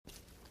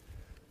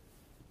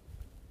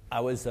I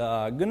was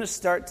going to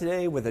start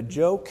today with a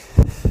joke,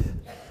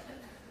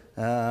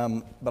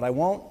 but I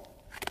won't.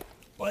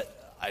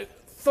 But I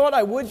thought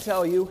I would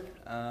tell you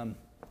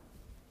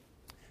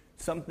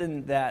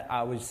something that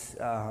I was,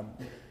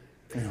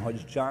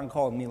 John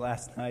called me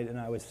last night, and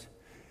I was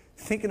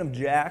thinking of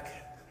Jack,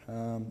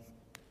 a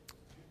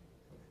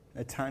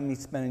time he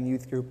spent in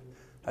youth group.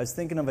 I was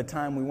thinking of a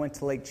time we went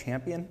to Lake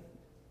Champion,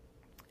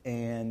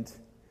 and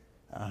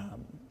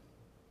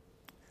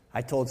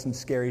I told some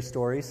scary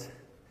stories,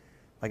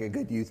 like a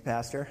good youth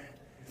pastor.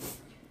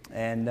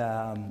 And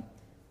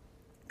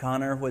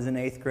Connor was in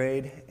 8th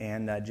grade,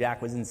 and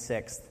Jack was in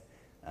 6th.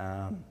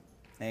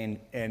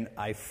 And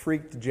I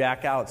freaked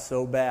Jack out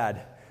so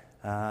bad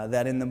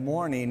that in the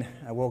morning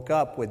I woke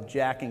up with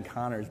Jack in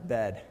Connor's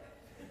bed.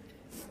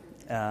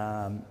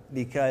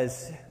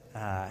 Because,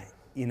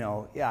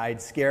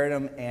 I'd scared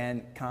him,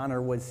 and Connor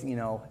was,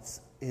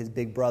 his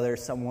big brother,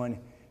 someone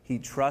he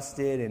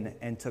trusted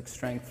and took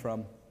strength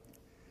from.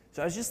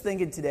 So I was just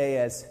thinking today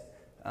as,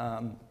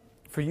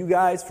 for you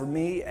guys, for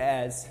me,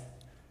 as,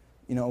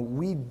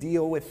 we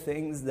deal with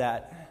things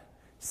that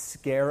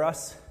scare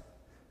us,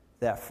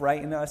 that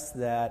frighten us,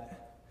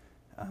 that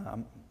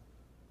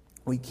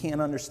we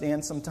can't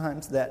understand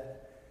sometimes,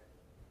 that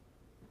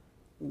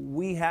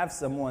we have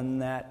someone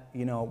that,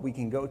 we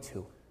can go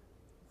to,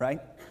 right?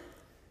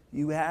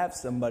 You have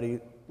somebody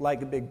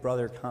like a big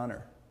brother,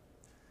 Connor.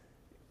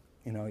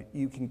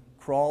 You can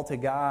crawl to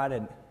God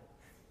and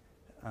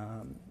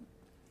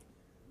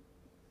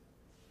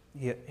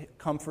He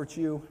comforts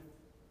you,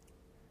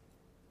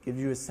 gives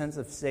you a sense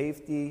of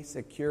safety,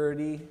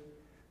 security,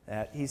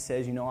 that He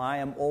says, I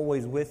am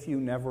always with you,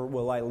 never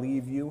will I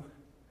leave you.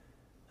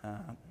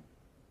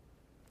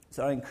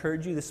 So I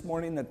encourage you this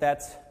morning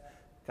that's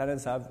kind of,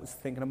 as I was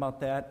thinking about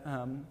that,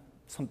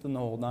 something to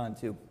hold on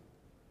to.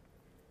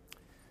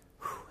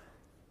 Whew.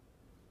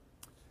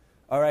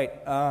 All right,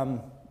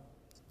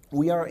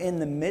 we are in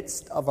the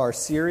midst of our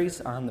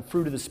series on the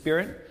fruit of the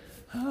Spirit.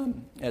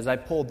 As I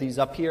pulled these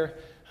up here,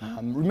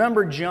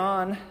 remember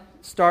John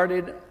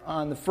started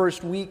on the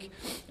first week,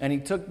 and he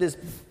took this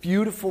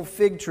beautiful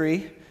fig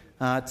tree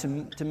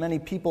to many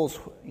people's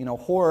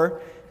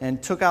horror,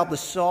 and took out the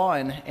saw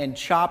and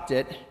chopped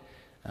it.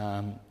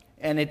 And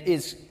it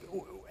is,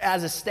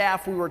 as a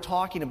staff, we were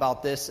talking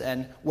about this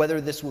and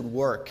whether this would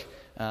work.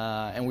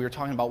 And we were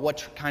talking about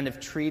what kind of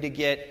tree to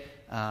get,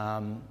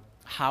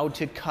 how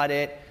to cut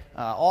it,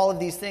 all of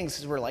these things.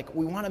 Because we're like,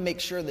 we want to make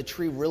sure the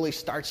tree really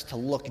starts to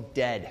look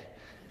dead.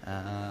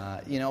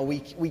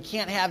 We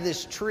can't have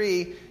this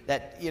tree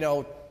that,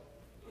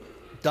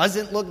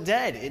 doesn't look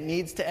dead. It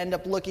needs to end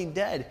up looking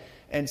dead.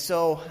 And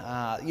so,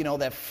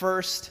 that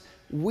first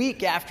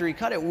week after he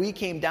cut it, we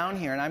came down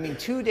here. And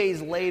 2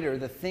 days later,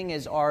 the thing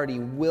is already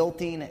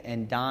wilting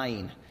and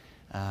dying.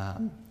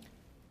 And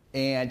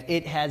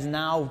it has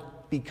now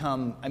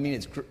become,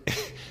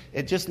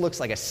 it just looks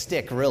like a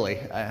stick, really.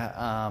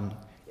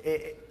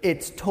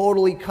 It's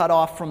totally cut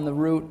off from the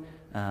root,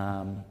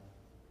 and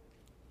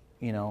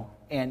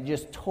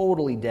just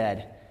totally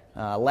dead.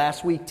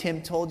 Last week,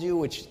 Tim told you,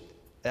 which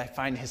I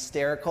find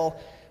hysterical,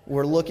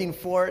 we're looking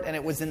for it, and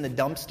it was in the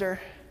dumpster.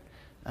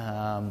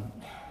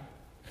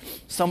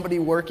 Somebody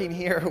working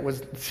here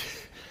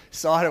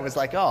saw it. It was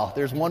like, oh,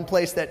 there's one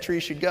place that tree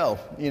should go,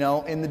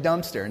 in the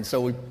dumpster. And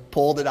so we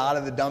pulled it out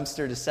of the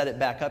dumpster to set it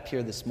back up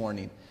here this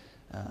morning.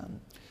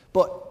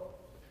 But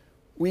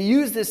we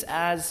use this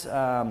as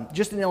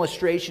just an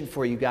illustration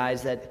for you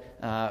guys that,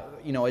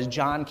 as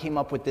John came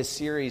up with this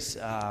series,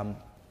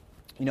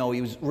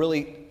 he was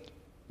really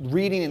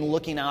reading and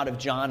looking out of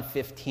John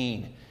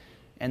 15.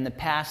 And the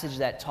passage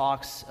that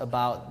talks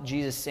about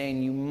Jesus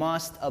saying, you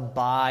must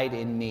abide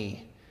in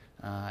me.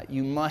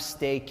 You must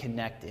stay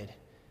connected.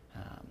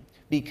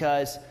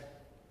 Because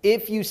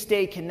if you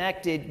stay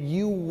connected,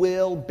 you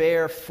will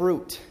bear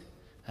fruit.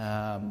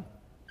 And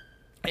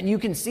you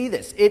can see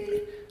this.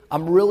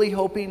 I'm really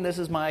hoping, this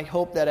is my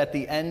hope, that at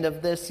the end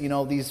of this,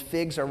 these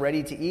figs are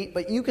ready to eat.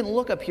 But you can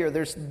look up here.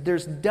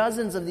 There's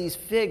dozens of these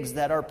figs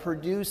that are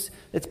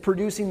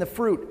producing the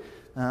fruit.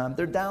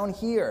 They're down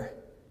here,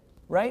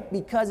 right?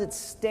 Because it's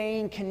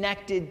staying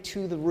connected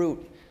to the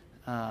root,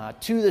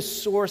 to the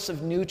source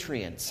of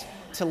nutrients,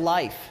 to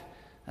life.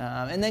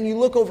 And then you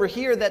look over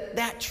here,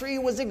 that tree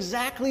was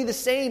exactly the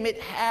same.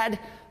 It had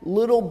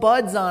little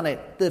buds on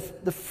it,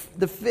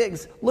 the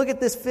figs. Look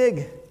at this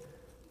fig.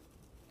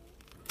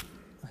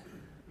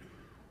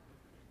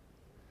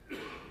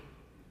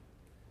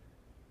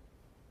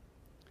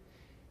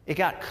 It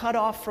got cut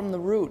off from the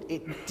root.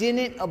 It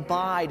didn't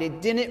abide.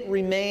 It didn't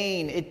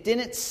remain. It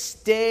didn't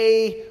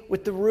stay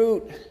with the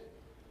root.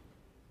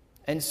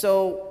 And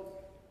so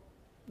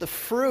the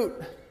fruit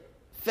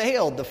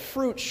failed. The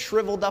fruit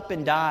shriveled up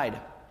and died.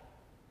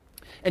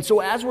 And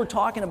so as we're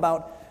talking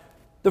about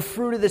the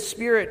fruit of the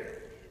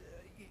Spirit,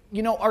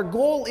 our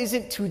goal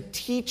isn't to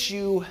teach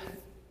you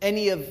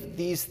any of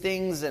these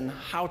things and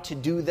how to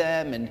do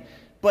them,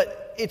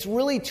 but it's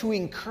really to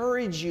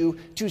encourage you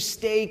to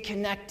stay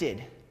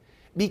connected.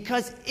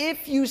 Because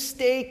if you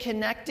stay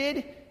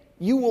connected,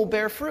 you will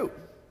bear fruit.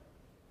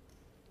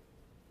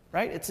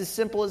 right? It's as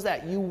simple as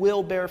that. You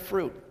will bear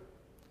fruit.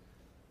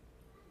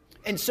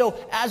 And so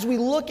as we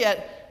look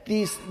at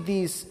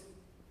these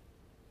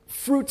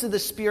fruits of the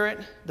Spirit,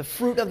 the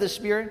fruit of the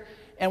Spirit,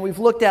 and we've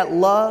looked at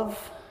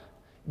love,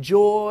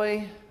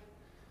 joy,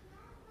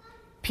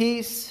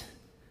 peace,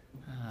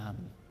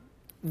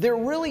 they're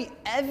really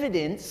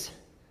evidence.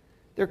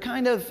 They're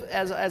kind of,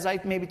 as I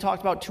maybe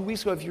talked about 2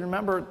 weeks ago, if you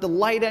remember, the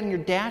light on your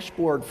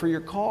dashboard for your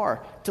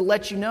car to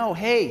let you know,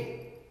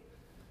 hey,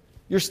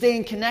 you're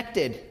staying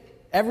connected.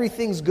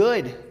 Everything's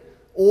good.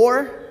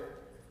 Or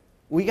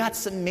we got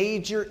some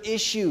major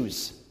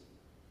issues.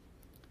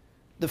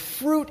 The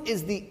fruit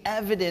is the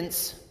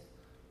evidence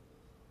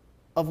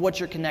of what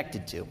you're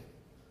connected to.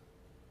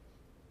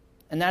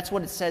 And that's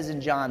what it says in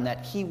John,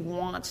 that he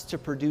wants to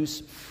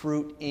produce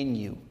fruit in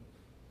you.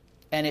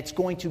 And it's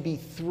going to be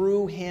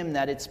through him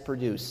that it's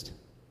produced.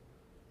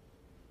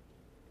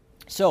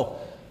 So,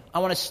 I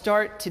want to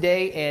start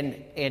today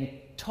and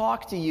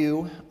talk to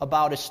you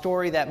about a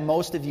story that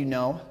most of you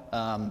know.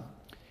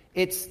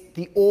 It's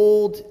the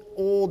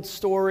old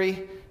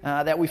story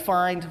that we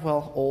find,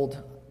 well,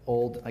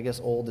 old, I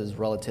guess old is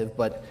relative,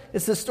 but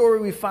it's the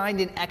story we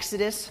find in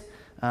Exodus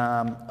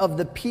of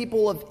the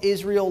people of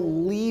Israel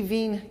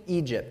leaving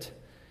Egypt.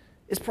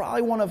 It's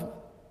probably one of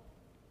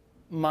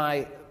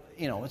my...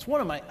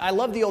 I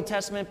love the Old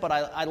Testament, but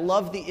I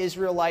love the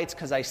Israelites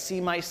because I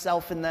see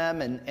myself in them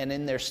and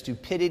in their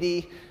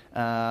stupidity.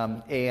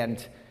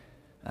 And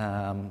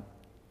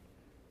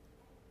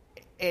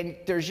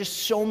there's just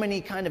so many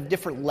kind of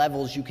different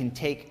levels you can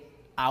take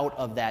out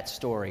of that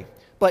story.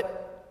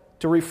 But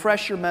to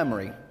refresh your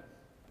memory,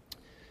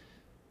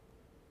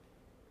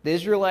 the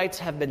Israelites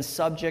have been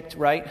subject,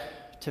 right,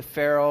 to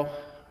Pharaoh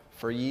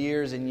for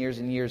years and years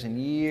and years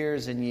and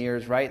years and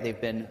years, right?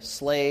 They've been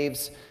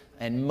slaves.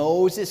 And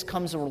Moses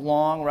comes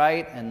along,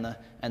 right, and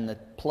the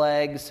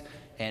plagues,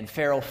 and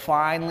Pharaoh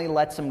finally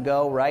lets them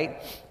go,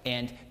 right?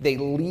 And they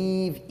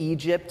leave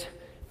Egypt,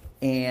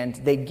 and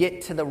they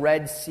get to the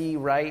Red Sea,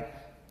 right?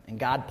 And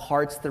God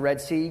parts the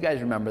Red Sea. You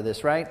guys remember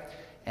this, right?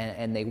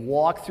 And they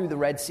walk through the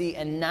Red Sea,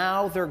 and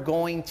now they're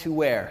going to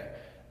where?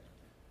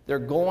 They're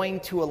going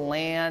to a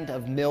land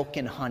of milk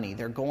and honey.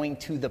 They're going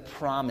to the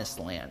Promised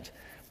Land.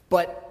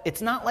 But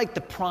it's not like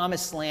the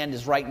Promised Land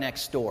is right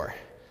next door.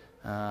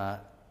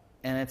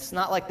 And it's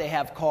not like they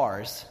have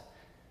cars.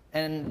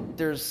 And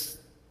there's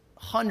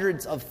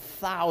hundreds of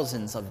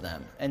thousands of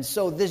them. And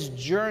so this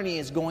journey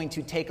is going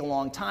to take a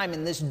long time.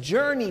 And this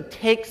journey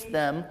takes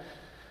them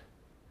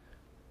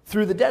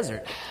through the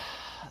desert,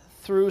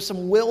 through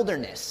some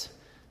wilderness.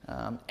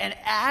 And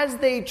as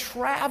they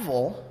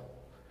travel,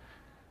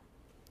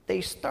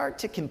 they start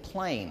to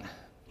complain.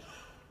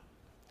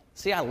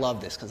 See, I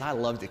love this because I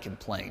love to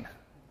complain.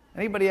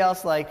 Anybody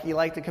else you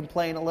like to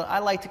complain a little? I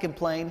like to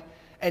complain.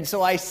 And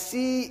so I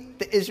see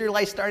the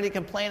Israelites starting to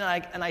complain,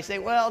 and I say,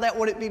 well, that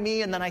wouldn't be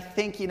me. And then I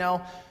think,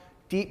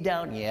 deep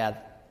down, yeah,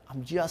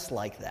 I'm just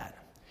like that.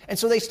 And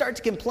so they start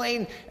to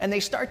complain, and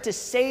they start to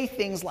say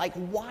things like,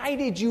 why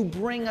did you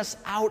bring us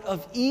out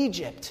of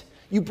Egypt?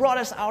 You brought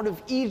us out of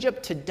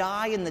Egypt to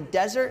die in the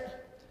desert?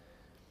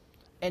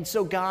 And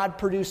so God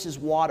produces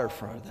water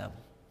for them.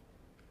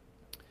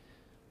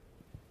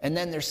 And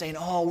then they're saying,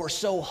 oh, we're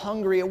so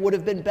hungry. It would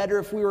have been better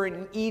if we were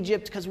in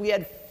Egypt because we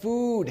had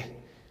food.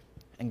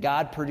 And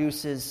God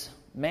produces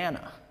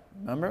manna,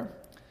 remember?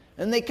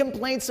 And they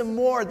complain some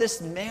more.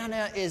 This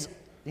manna is,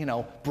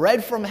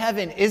 bread from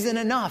heaven isn't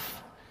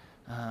enough.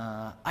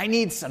 I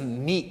need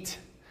some meat.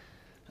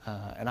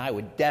 And I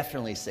would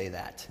definitely say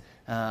that.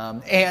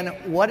 And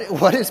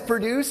what is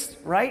produced,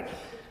 right?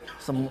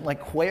 Some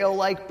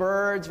quail-like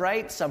birds,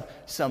 right?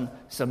 Some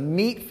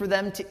meat for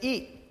them to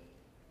eat.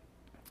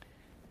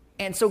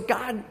 And so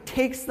God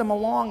takes them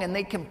along and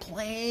they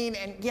complain,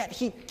 and yet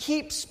he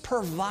keeps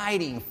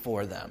providing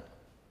for them.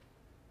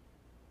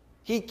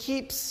 He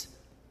keeps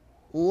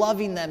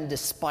loving them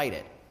despite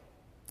it.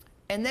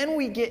 And then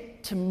we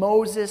get to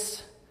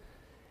Moses,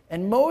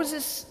 and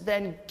Moses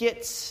then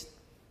gets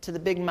to the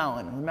big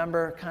mountain.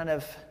 Remember,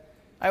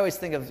 I always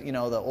think of,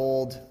 the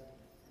old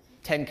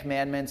 10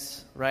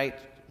 Commandments, right?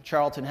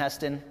 Charlton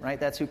Heston, right?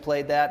 That's who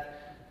played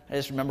that. I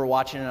just remember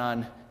watching it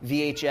on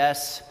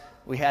VHS.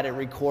 We had it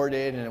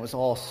recorded, and it was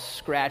all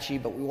scratchy,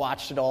 but we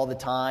watched it all the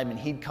time. And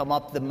he'd come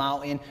up the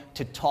mountain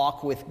to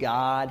talk with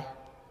God.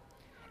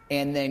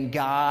 And then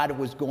God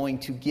was going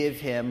to give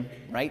him,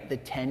 right, the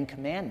 10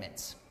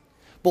 Commandments.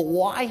 But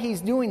why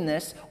he's doing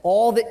this,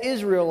 all the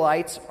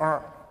Israelites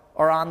are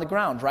on the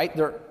ground, right?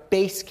 They're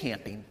base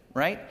camping,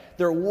 right?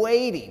 They're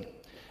waiting.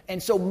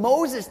 And so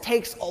Moses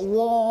takes a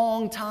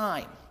long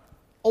time.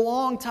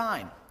 Long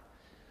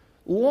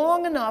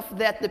enough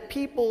that the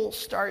people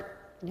start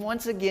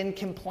once again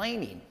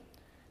complaining.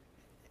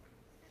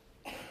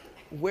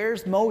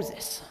 Where's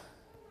Moses?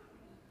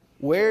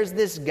 Where's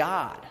this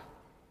God?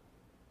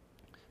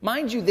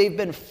 Mind you, they've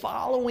been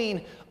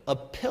following a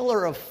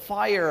pillar of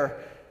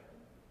fire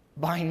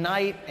by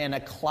night and a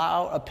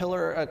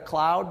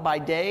cloud by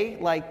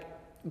day.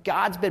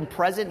 God's been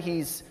present.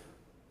 He's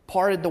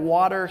parted the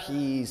water.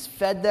 He's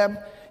fed them.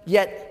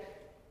 Yet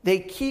they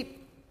keep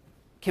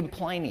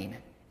complaining.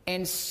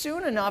 And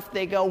soon enough,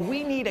 they go,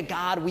 we need a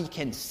God we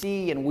can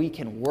see and we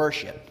can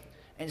worship.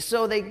 And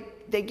so they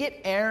get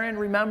Aaron,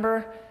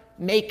 remember,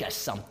 make us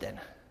something.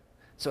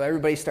 So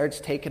everybody starts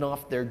taking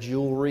off their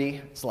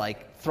jewelry. It's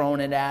like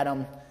throwing it at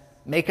them.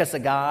 Make us a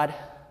god.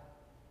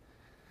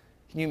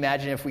 Can you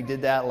imagine if we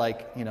did that,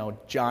 like,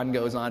 John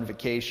goes on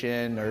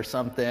vacation or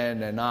something,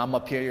 and I'm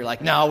up here, you're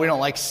like, no, we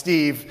don't like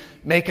Steve.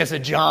 Make us a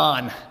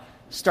John.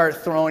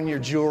 Start throwing your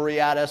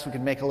jewelry at us. We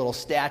can make a little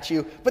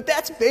statue. But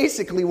that's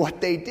basically what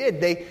they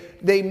did.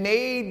 They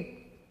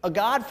made a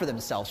god for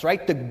themselves,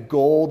 right? The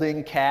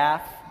golden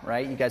calf,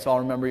 right? You guys all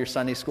remember your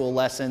Sunday school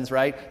lessons,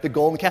 right? The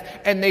golden calf.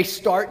 And they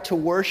start to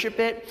worship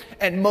it.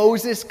 And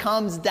Moses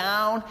comes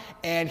down,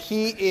 and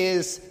he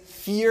is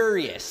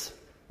furious,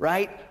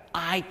 right?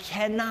 I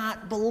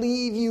cannot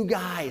believe you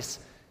guys.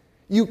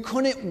 You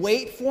couldn't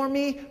wait for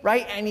me,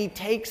 right? And he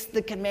takes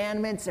the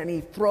commandments and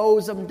he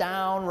throws them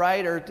down,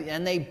 right?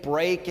 And they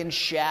break and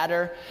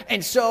shatter.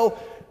 And so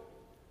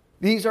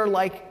these are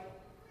like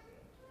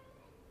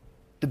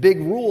the big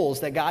rules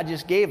that God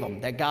just gave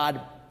them, that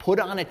God put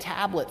on a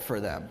tablet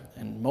for them.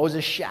 And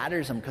Moses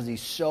shatters them because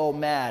he's so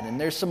mad. And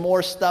there's some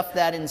more stuff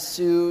that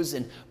ensues.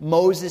 And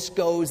Moses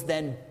goes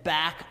then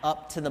back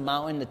up to the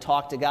mountain to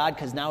talk to God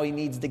because now he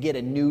needs to get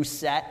a new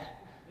set.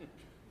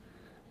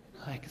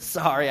 Like,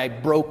 sorry, I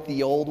broke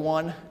the old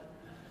one.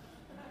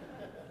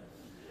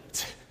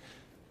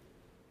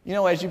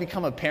 As you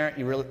become a parent,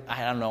 you really,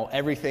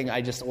 everything,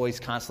 I just always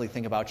constantly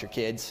think about your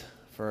kids.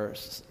 For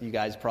you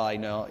guys probably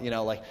know,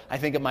 like I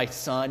think of my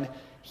son,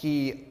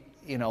 he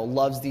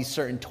loves these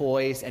certain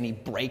toys and he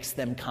breaks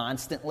them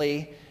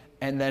constantly.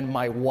 And then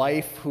my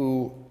wife,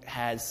 who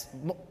has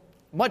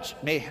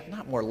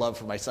not more love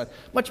for my son,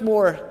 much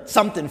more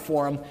something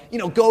for him,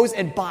 goes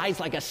and buys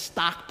like a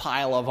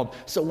stockpile of them.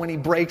 So when he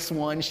breaks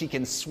one, she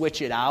can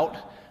switch it out.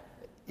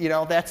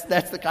 That's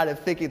the kind of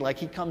thinking. Like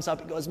he comes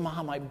up and goes,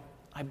 Mom,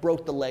 I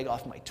broke the leg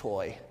off my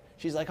toy.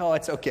 She's like, oh,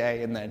 it's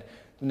okay. And then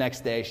the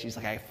next day she's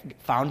like, I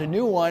found a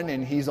new one,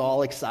 and he's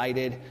all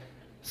excited.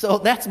 So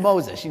that's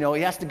Moses. He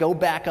has to go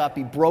back up.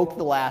 He broke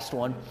the last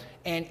one,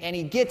 and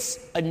he gets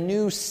a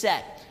new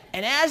set.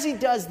 And as he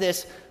does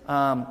this,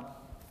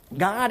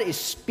 God is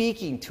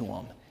speaking to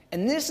him.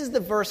 And this is the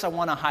verse I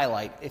want to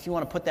highlight. If you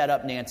want to put that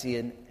up, Nancy,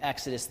 in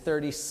Exodus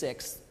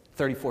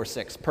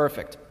 34:6.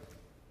 Perfect.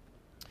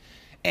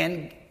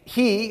 And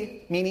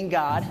he, meaning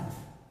God,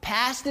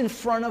 passed in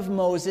front of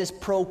Moses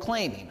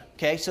proclaiming.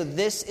 Okay, so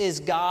this is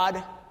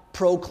God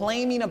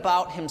proclaiming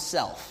about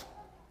himself.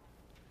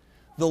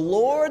 The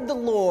Lord,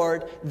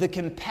 the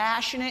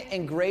compassionate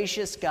and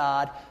gracious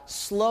God,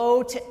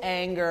 slow to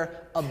anger,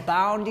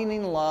 abounding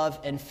in love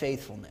and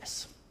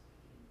faithfulness.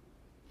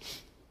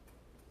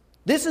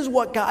 This is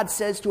what God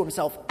says to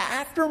himself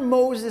after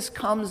Moses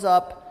comes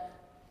up,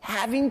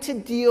 having to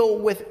deal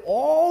with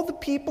all the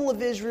people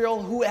of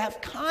Israel who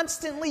have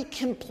constantly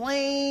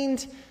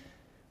complained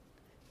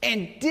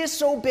and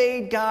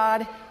disobeyed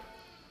God.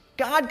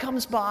 God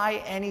comes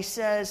by and he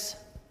says,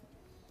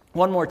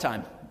 one more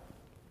time,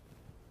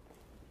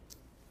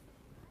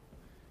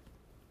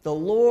 the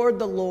Lord,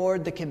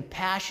 the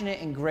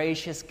compassionate and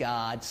gracious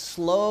God,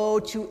 slow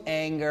to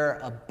anger,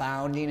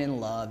 abounding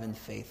in love and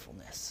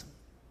faithfulness.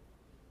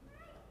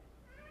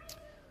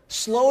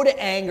 Slow to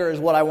anger is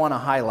what I want to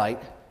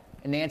highlight.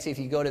 And Nancy, if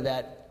you go to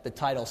the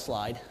title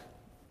slide.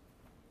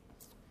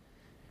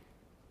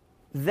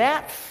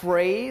 That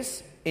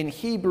phrase in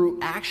Hebrew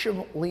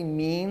actually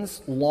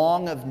means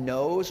long of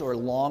nose or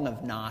long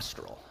of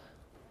nostril.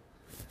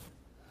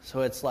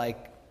 So it's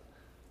like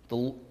the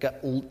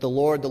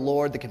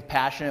Lord, the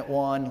compassionate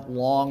one,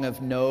 long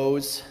of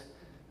nose,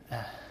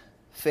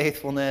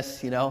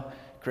 faithfulness,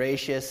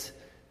 gracious,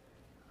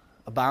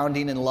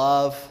 abounding in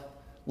love.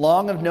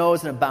 Long of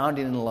nose and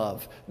abounding in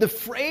love. The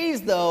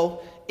phrase,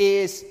 though,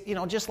 is,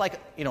 just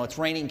like, it's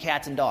raining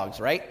cats and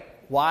dogs, right?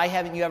 Why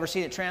haven't you ever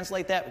seen it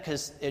translate that?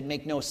 Because it'd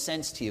make no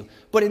sense to you.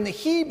 But in the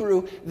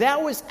Hebrew,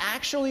 that was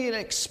actually an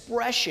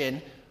expression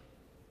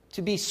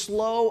to be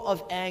slow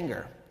of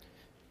anger.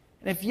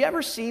 And have you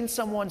ever seen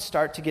someone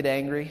start to get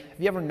angry? Have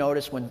you ever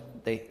noticed when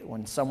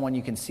someone,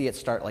 you can see it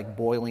start like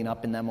boiling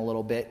up in them a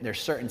little bit?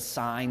 There's certain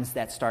signs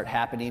that start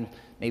happening.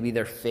 Maybe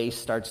their face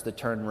starts to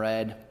turn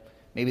red.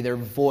 Maybe their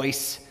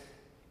voice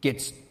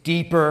gets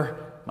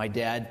deeper. My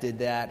dad did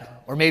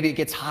that. Or maybe it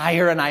gets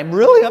higher and I'm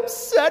really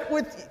upset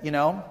with,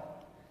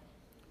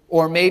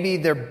 Or maybe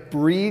their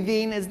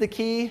breathing is the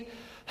key.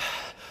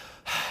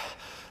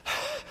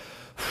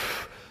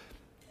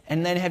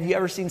 And then have you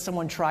ever seen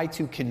someone try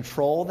to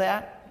control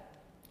that?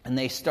 And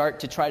they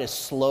start to try to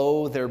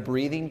slow their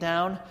breathing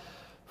down?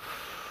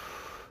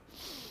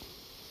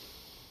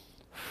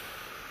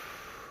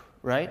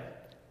 Right?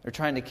 They're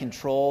trying to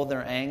control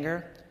their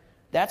anger.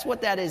 That's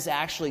what that is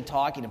actually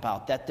talking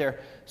about, that they're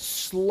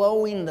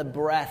slowing the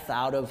breath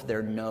out of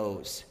their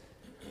nose,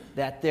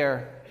 that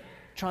they're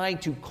trying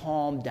to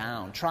calm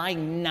down,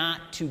 trying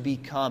not to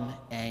become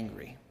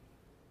angry.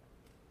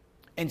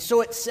 And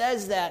so it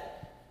says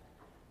that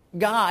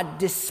God,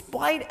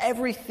 despite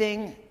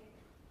everything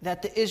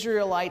that the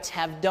Israelites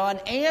have done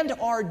and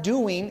are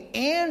doing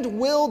and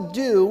will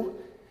do,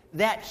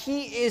 that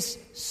he is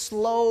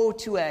slow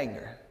to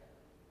anger,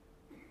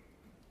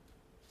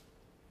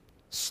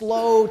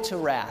 slow to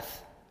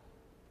wrath,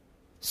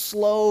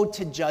 slow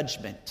to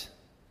judgment,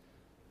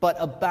 but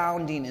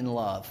abounding in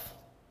love.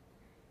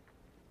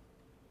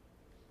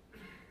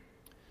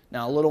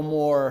 Now, a little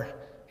more,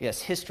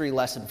 history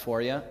lesson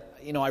for you.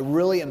 I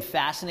really am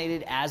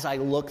fascinated as I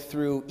look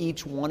through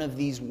each one of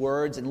these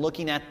words and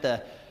looking at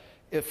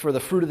for the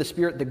fruit of the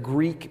Spirit, the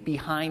Greek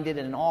behind it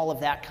and all of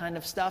that kind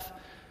of stuff.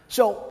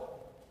 So,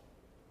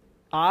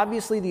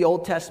 obviously the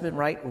Old Testament,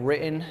 right,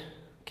 written,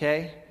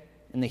 in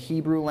the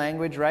Hebrew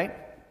language, right?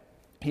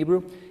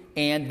 Hebrew.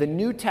 And the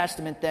New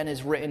Testament then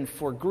is written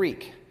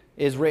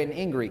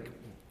in Greek.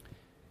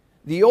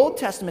 The Old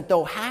Testament,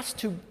 though, has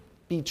to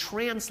be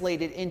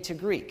translated into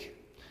Greek.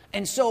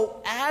 And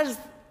so as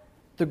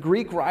the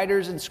Greek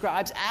writers and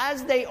scribes,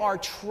 as they are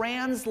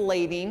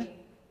translating,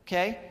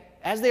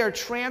 as they are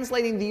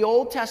translating the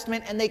Old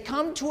Testament and they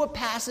come to a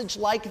passage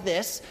like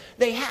this,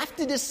 they have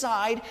to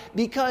decide,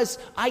 because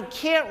I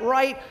can't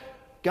write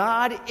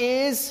God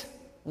is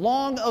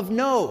long of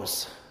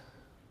nose.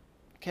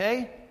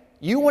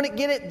 You wouldn't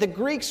get it, the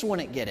Greeks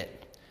wouldn't get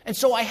it. And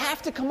so I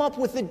have to come up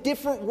with a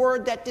different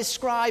word that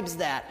describes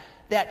that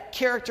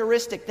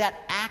characteristic,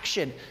 that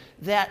action,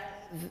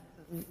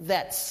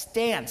 that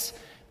stance.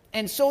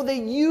 And so they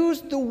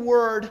used the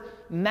word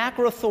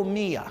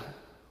macrothumia.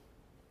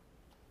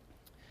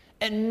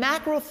 And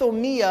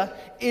macrothumia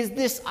is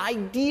this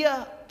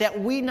idea that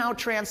we now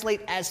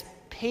translate as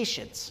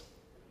patience.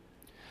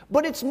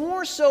 But it's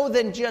more so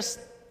than just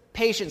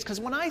patience, because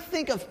when I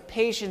think of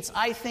patience,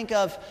 I think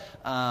of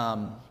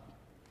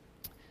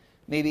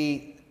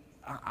maybe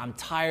I'm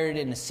tired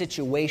in a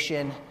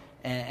situation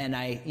and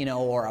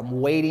or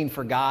I'm waiting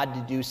for God to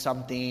do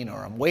something,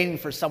 or I'm waiting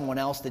for someone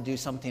else to do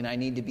something. I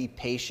need to be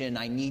patient.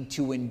 I need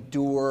to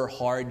endure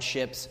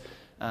hardships.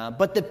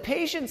 But the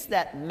patience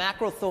that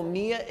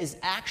macrothumia is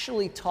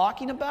actually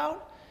talking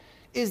about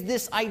is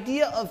this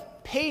idea of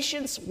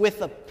patience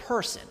with a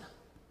person.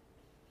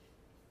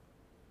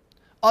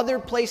 Other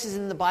places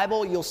in the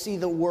Bible, you'll see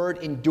the word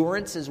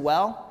endurance as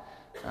well,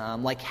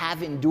 like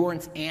have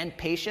endurance and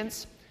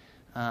patience.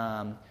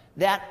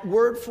 That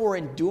word for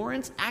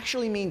endurance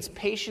actually means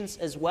patience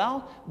as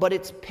well, but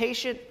it's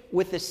patient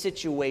with a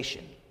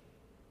situation.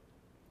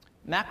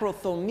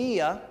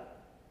 Macrothumia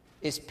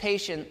is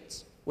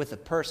patience with a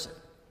person.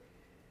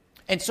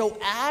 And so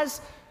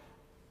as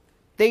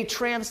they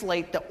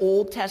translate the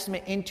Old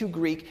Testament into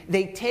Greek,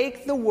 they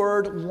take the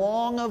word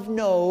long of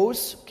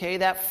nose,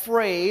 that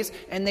phrase,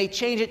 and they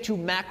change it to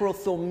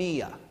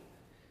macrothumia,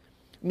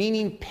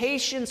 meaning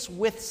patience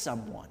with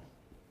someone.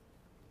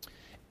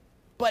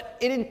 But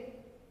it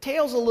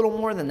entails a little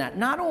more than that.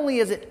 Not only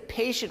is it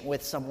patient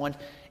with someone,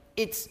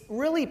 it's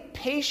really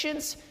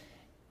patience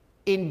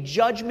in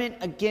judgment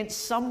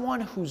against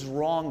someone who's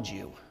wronged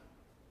you.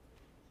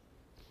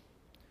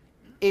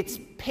 It's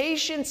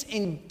patience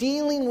in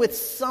dealing with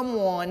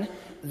someone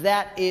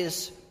that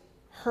is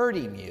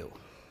hurting you.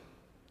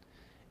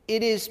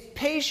 It is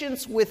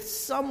patience with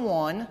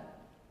someone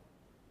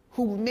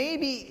who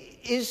maybe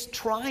is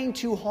trying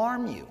to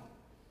harm you.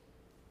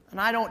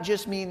 And I don't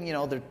just mean,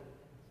 they're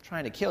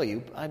trying to kill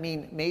you. I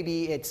mean,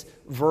 maybe it's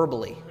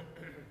verbally.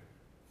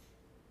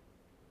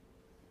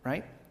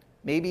 Right?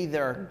 Maybe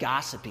they're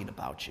gossiping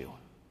about you.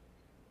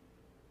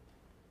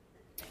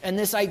 And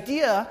this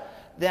idea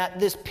that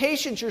this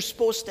patience you're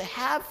supposed to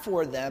have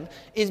for them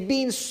is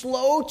being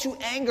slow to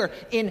anger,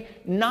 in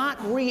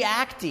not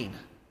reacting.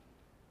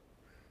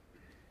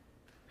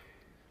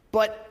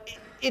 But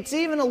it's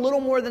even a little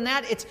more than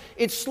that.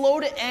 It's slow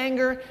to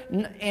anger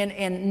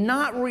and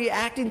not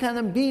reacting to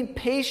them, being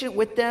patient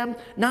with them,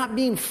 not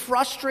being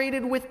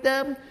frustrated with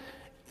them,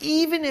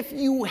 even if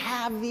you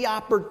have the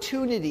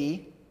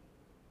opportunity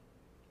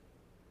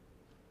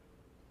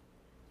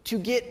to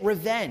get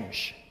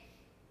revenge.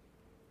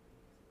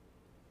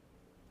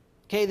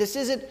 This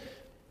isn't.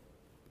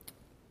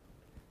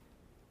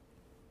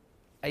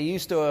 I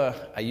used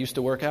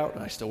to work out,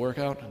 and I still work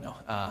out.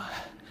 No.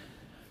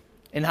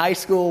 In high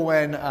school,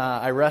 when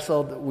I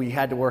wrestled, we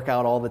had to work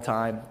out all the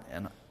time,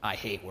 and I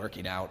hate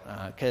working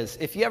out because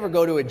if you ever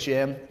go to a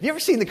gym, have you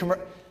ever seen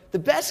the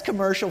best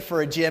commercial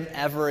for a gym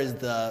ever is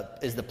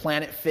the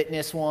Planet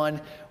Fitness one,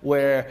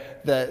 where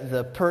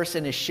the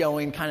person is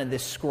showing kind of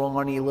this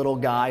scrawny little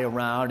guy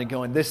around and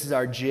going, "This is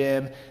our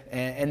gym,"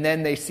 and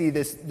then they see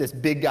this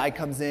big guy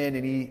comes in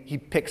and he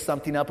picks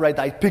something up. Right,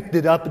 I picked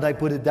it up and I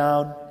put it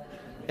down.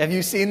 Have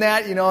you seen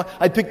that?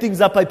 I pick things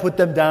up, I put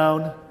them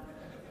down.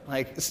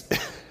 Like.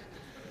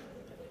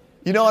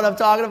 You know what I'm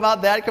talking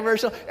about, that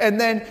commercial?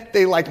 And then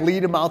they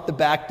lead him out the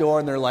back door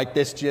and they're like,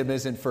 this gym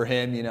isn't for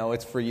him,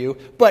 it's for you.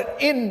 But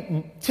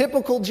in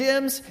typical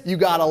gyms, you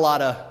got a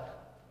lot of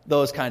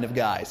those kind of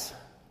guys,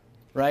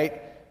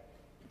 right?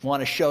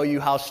 Want to show you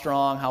how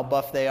strong, how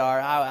buff they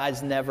are. I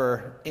was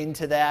never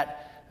into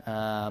that.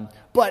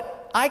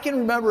 But I can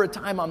remember a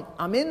time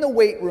I'm in the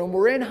weight room,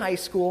 we're in high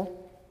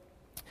school,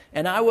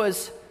 and I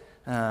was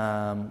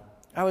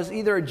I was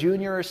either a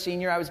junior or a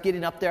senior. I was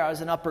getting up there. I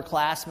was an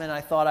upperclassman.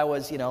 I thought I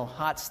was,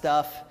 hot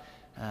stuff.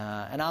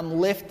 And I'm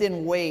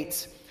lifting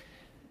weights.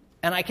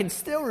 And I can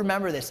still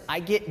remember this.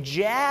 I get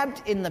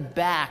jabbed in the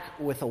back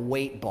with a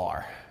weight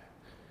bar.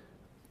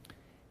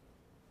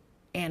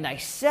 And I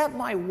set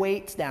my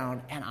weights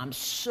down, and I'm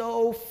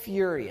so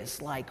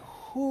furious. Like,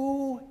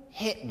 who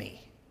hit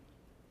me?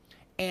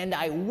 And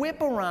I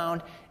whip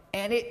around,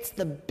 and it's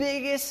the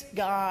biggest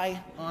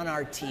guy on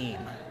our team.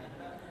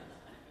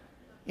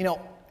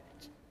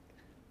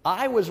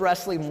 I was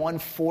wrestling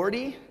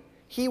 140.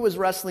 He was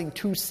wrestling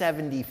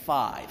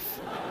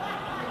 275.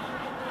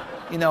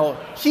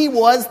 He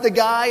was the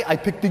guy. I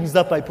pick things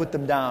up, I put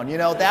them down.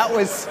 That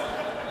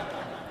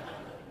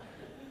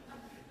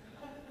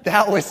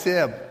was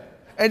him.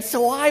 And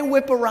so I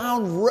whip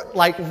around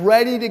like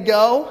ready to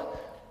go.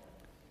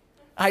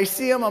 I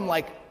see him, I'm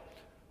like,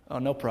 oh,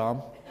 no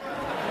problem.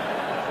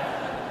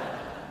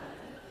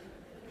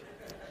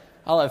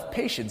 I'll have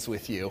patience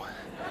with you.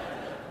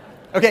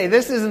 Okay,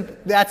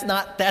 that's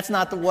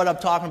not what I'm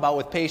talking about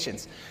with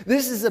patience.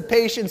 This is a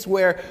patience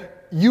where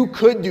you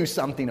could do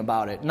something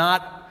about it.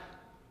 Not,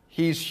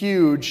 he's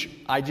huge,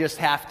 I just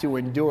have to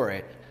endure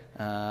it.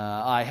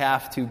 I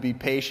have to be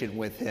patient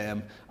with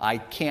him. I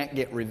can't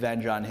get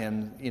revenge on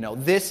him.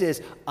 This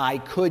is, I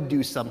could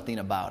do something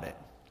about it.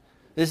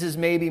 This is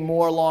maybe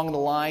more along the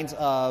lines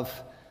of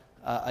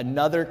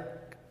another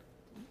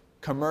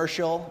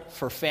commercial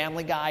for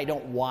Family Guy. I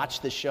don't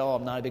watch the show.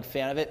 I'm not a big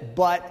fan of it.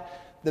 But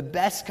the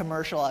best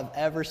commercial I've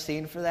ever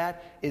seen for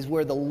that is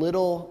where the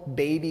little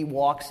baby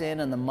walks in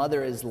and the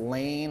mother is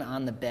laying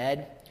on the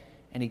bed.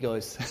 And he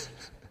goes,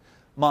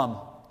 Mom,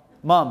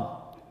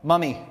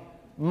 Mommy,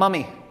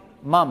 Mummy,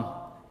 Mum,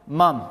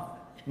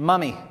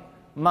 Mummy,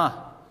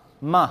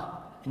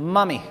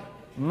 Mummy,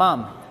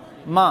 Mum.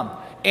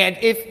 And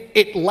if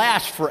it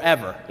lasts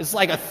forever. It's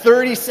like a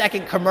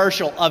 30-second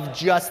commercial of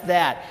just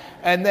that.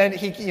 And then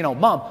he,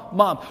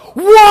 Mom,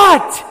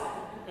 what?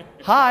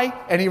 Hi.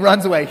 And he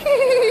runs away.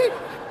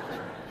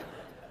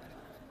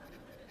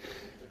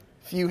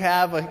 If you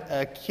have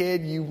a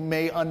kid, you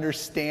may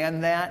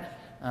understand that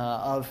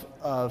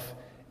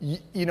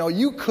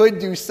you could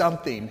do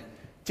something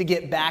to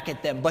get back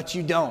at them, but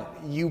you don't.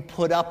 You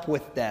put up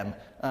with them.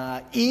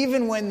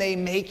 Even when they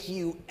make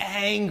you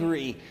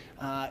angry,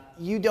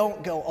 you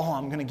don't go, oh,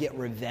 I'm going to get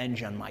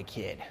revenge on my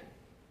kid.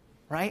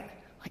 Right?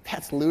 Like,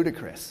 that's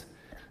ludicrous.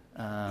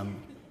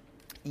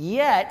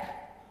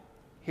 Yet,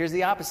 here's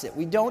the opposite.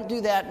 We don't do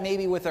that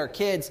maybe with our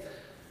kids,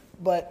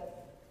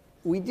 but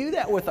we do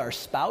that with our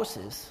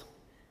spouses.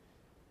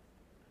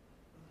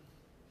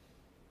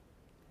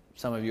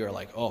 Some of you are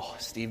like, oh,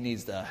 Steve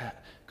needs to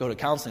go to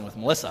counseling with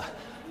Melissa. Has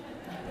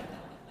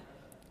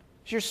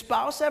your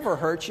spouse ever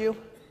hurt you?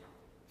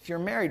 If you're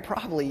married,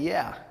 probably,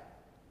 yeah.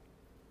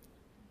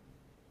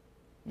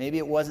 Maybe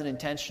it wasn't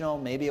intentional.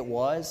 Maybe it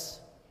was.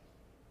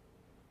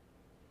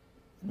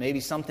 Maybe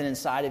something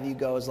inside of you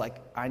goes like,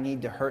 I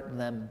need to hurt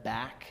them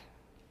back.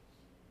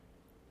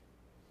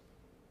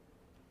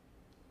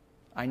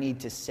 I need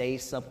to say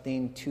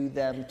something to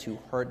them to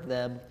hurt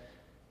them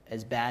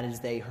as bad as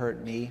they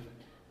hurt me.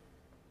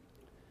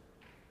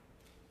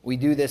 We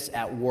do this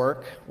at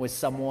work with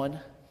someone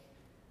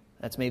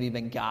that's maybe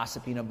been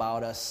gossiping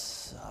about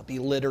us,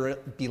 belittle.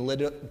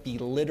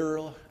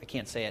 I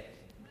can't say it.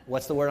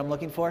 What's the word I'm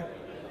looking for?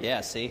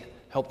 Yeah, see?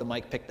 Hope the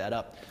mic picked that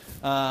up.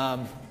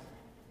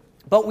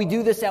 But we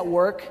do this at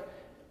work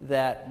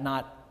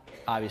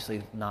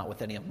obviously not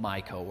with any of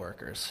my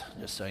coworkers,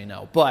 just so you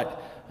know.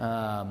 But,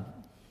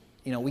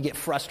 we get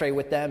frustrated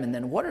with them, and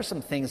then what are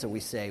some things that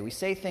we say? We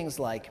say things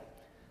like,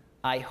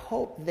 I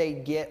hope they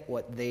get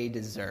what they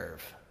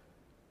deserve.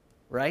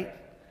 Right?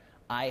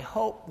 I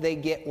hope they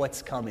get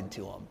what's coming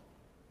to them.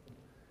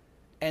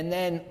 And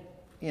then,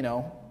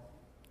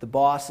 the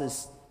boss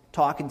is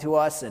talking to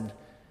us, and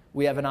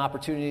we have an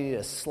opportunity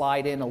to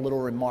slide in a little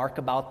remark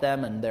about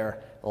them and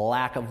their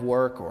lack of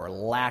work or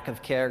lack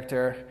of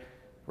character,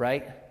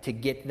 right? To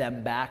get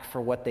them back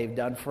for what they've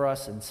done for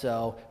us. And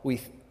so we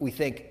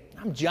think,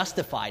 I'm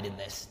justified in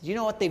this. Do you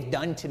know what they've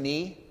done to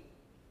me?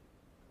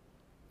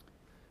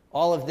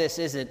 All of this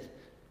isn't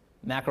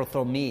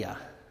macrothumia.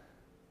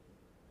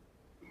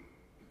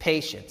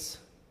 Patience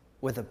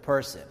with a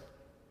person.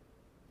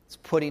 It's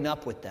putting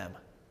up with them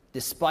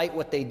despite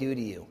what they do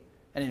to you.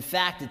 And in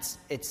fact,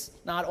 it's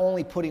not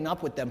only putting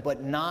up with them,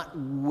 but not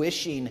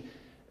wishing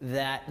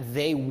that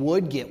they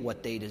would get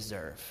what they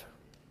deserve.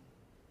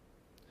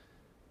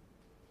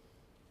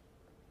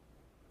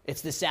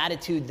 It's this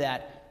attitude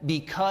that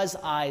because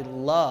I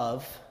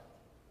love,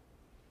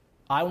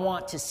 I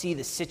want to see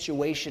the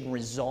situation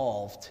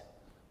resolved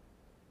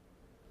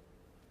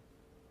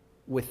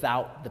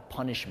without the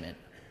punishment,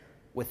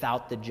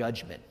 without the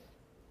judgment.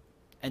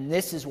 And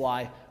this is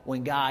why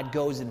when God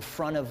goes in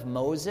front of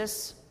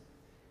Moses,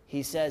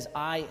 he says,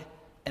 I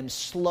am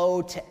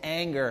slow to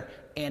anger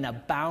and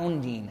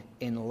abounding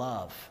in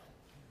love.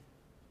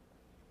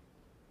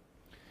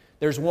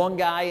 There's one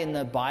guy in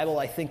the Bible,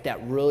 I think,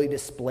 that really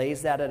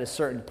displays that at a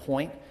certain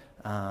point.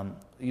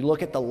 You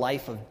look at the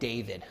life of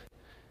David.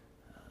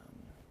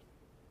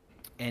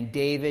 And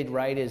David,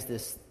 right, is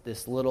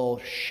this little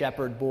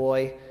shepherd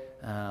boy,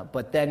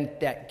 but then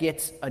that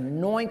gets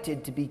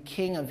anointed to be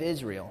king of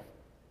Israel.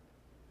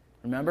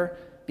 Remember?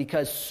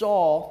 Because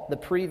Saul, the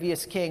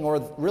previous king,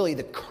 or really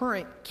the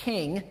current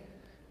king,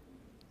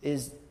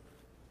 is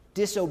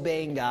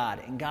disobeying God.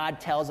 And God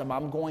tells him,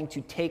 I'm going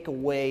to take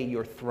away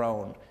your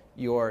throne,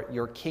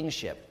 your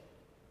kingship.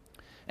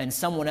 And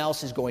someone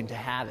else is going to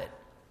have it.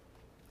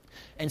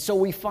 And so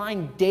we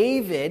find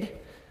David,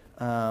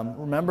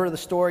 remember the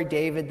story?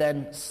 David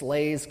then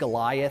slays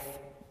Goliath.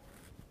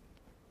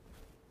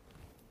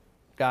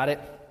 Got it?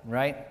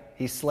 Right?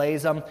 He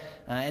slays him.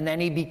 And then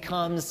he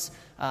becomes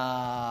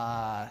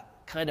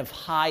kind of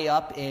high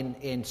up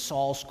in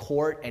Saul's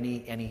court, and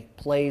he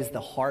plays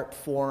the harp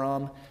for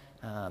him.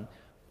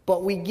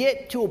 But we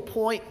get to a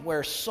point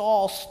where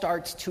Saul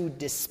starts to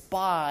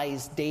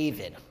despise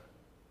David.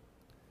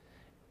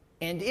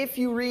 And if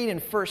you read in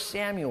 1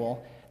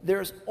 Samuel,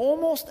 there's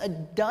almost a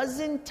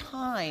dozen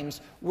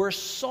times where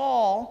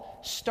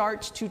Saul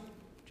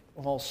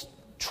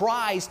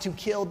tries to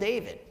kill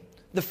David.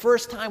 The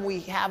first time we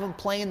have him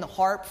playing the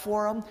harp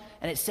for him,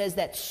 and it says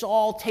that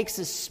Saul takes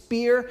a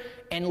spear,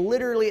 and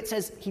literally it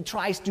says he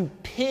tries to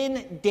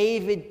pin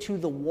David to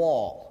the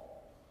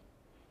wall.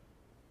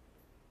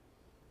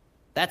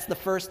 That's the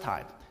first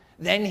time.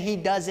 Then he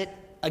does it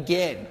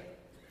again.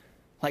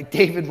 Like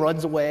David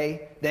runs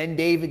away, then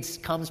David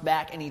comes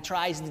back and he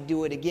tries to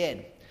do it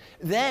again.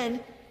 Then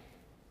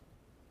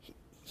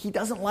he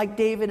doesn't like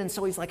David, and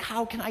so he's like,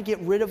 how can I get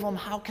rid of him?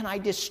 How can I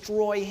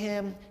destroy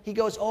him? He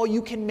goes, oh,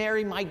 you can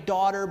marry my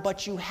daughter,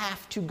 but you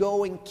have to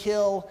go and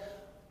kill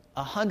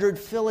 100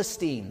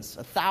 Philistines,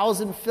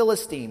 1,000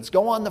 Philistines.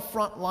 Go on the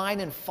front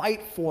line and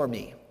fight for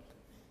me.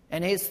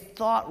 And his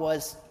thought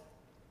was,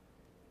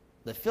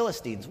 the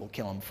Philistines will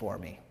kill him for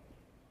me.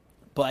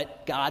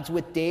 But God's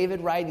with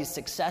David, right? He's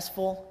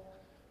successful.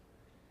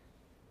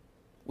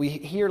 We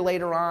hear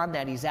later on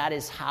that he's at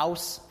his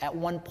house at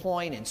one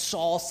point, and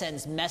Saul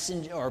sends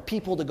messenger or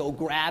people to go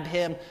grab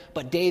him,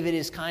 but David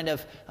is kind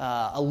of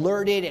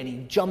alerted, and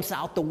he jumps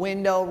out the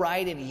window,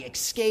 right, and he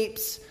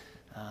escapes.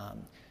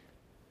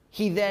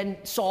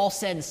 Saul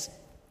sends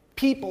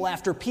people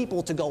after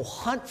people to go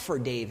hunt for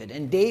David,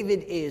 and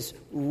David is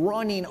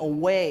running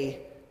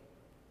away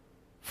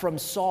from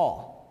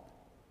Saul.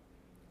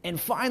 And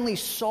finally,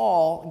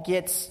 Saul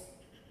gets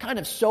kind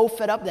of so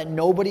fed up that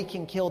nobody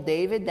can kill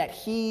David that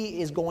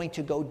he is going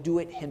to go do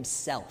it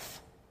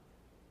himself.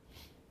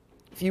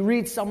 If you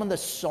read some of the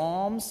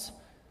Psalms,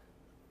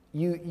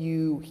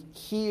 you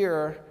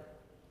hear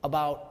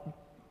about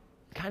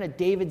kind of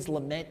David's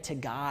lament to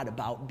God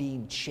about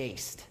being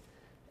chased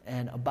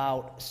and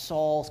about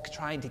Saul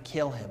trying to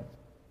kill him.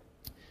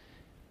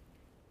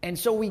 And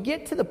so we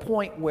get to the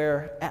point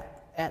where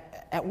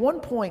at one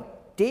point,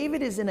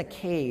 David is in a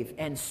cave,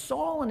 and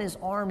Saul and his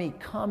army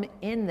come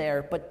in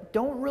there, but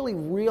don't really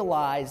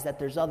realize that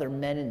there's other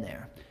men in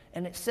there.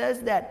 And it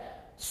says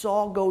that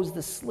Saul goes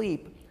to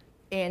sleep,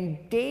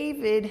 and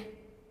David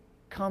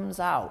comes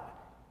out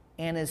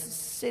and is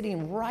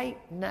sitting right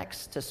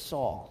next to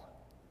Saul.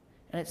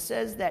 And it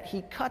says that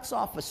he cuts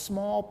off a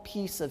small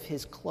piece of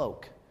his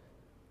cloak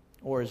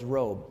or his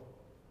robe.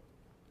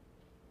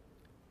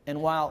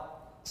 And while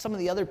some of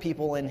the other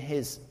people in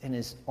his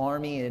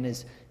army and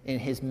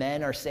his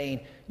men are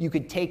saying you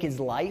could take his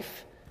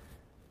life,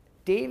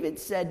 David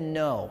said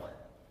no.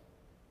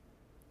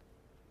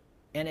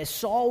 And as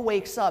Saul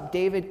wakes up,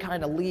 David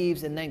kind of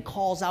leaves and then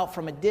calls out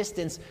from a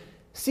distance,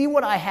 see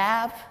what I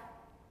have?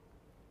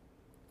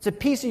 It's a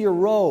piece of your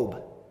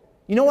robe.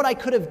 You know what I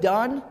could have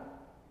done?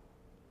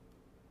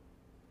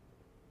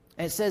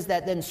 And it says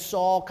that then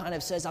Saul kind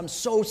of says, I'm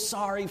so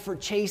sorry for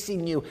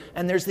chasing you.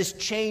 And there's this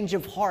change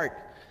of heart.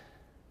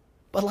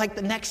 But like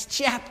the next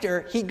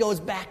chapter, he goes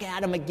back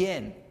at him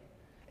again.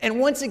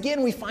 And once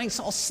again, we find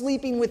Saul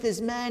sleeping with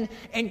his men,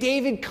 and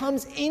David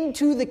comes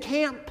into the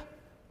camp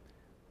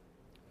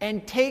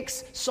and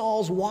takes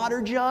Saul's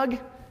water jug,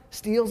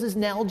 steals his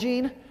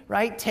Nalgene,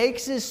 right?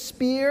 Takes his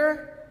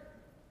spear.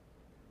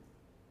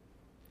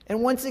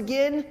 And once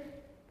again,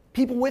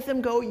 people with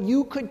him go,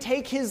 you could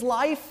take his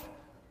life.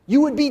 You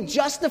would be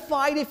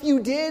justified if you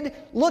did.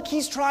 Look,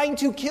 he's trying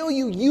to kill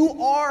you.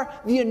 You are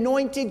the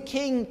anointed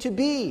king to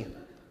be.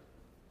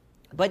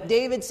 But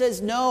David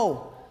says,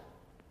 no,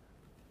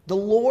 the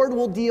Lord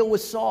will deal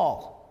with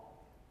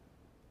Saul.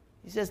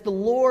 He says, the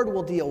Lord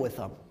will deal with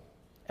him.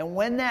 And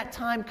when that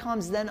time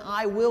comes, then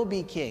I will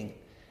be king.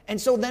 And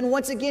so then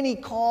once again he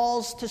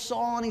calls to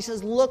Saul and he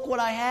says, look what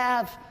I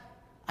have.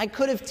 I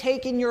could have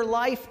taken your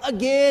life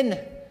again,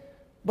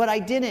 but I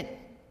didn't.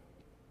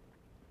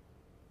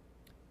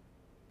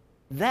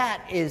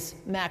 That is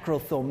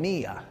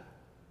macrothumia.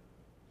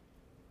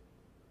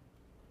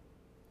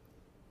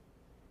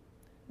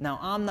 Now,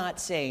 I'm not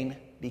saying,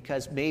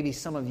 because maybe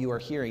some of you are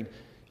hearing,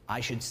 I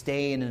should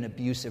stay in an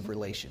abusive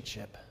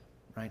relationship,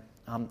 right?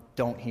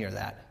 Don't hear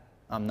that.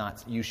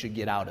 You should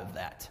get out of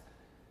that.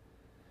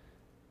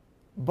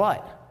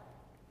 But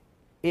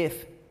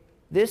if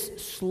this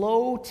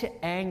slow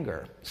to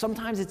anger,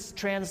 sometimes it's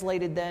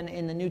translated then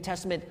in the New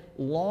Testament,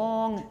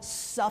 long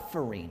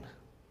suffering,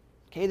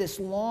 Okay, this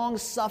long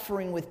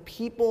suffering with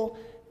people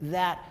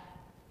that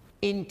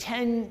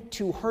intend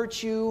to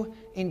hurt you,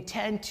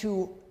 intend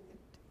to,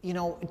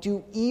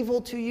 do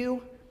evil to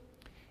you.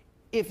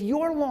 If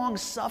your long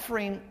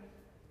suffering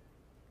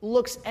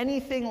looks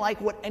anything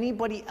like what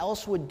anybody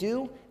else would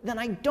do, then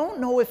I don't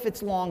know if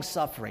it's long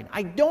suffering.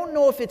 I don't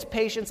know if it's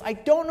patience. I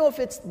don't know if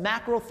it's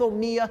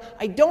macrothumia.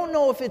 I don't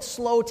know if it's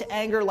slow to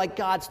anger like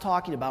God's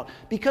talking about.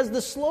 Because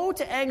the slow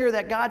to anger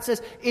that God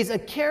says is a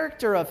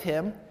character of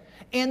him,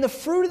 and the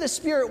fruit of the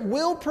Spirit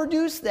will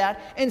produce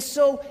that. And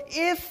so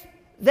if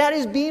that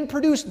is being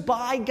produced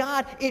by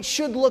God, it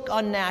should look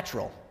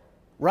unnatural,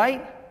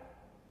 right?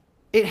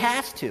 It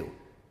has to.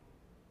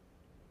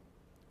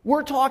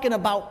 We're talking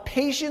about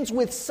patience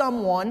with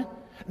someone,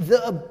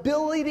 the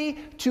ability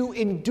to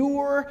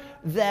endure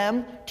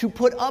them, to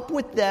put up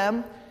with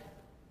them,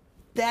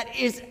 that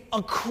is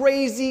a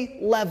crazy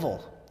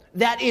level,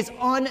 that is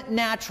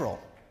unnatural,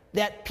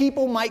 that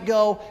people might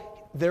go,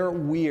 they're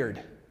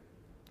weird,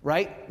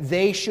 right?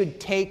 They should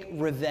take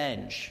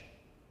revenge.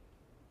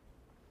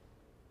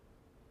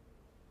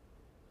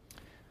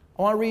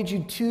 I want to read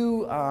you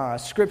two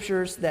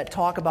scriptures that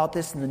talk about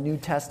this in the New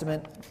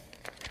Testament.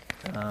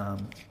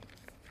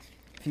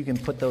 If you can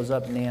put those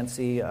up,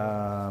 Nancy, if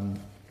I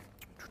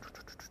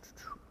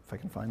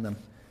can find them.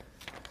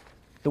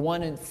 The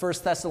one in 1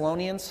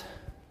 Thessalonians.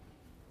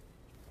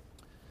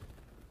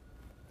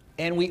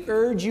 And we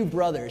urge you,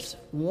 brothers,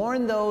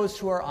 warn those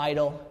who are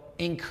idle,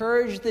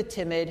 encourage the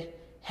timid,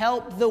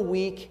 help the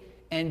weak,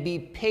 and be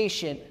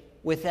patient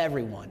with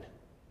everyone.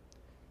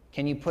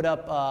 Can you put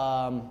up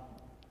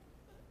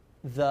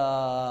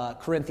the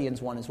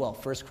Corinthians one as well,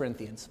 1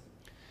 Corinthians?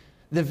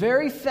 The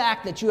very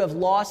fact that you have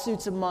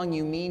lawsuits among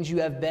you means you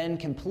have been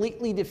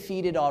completely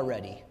defeated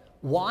already.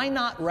 Why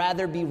not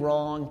rather be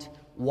wronged?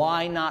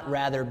 Why not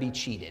rather be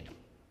cheated?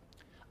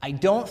 I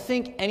don't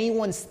think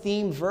anyone's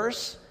theme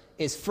verse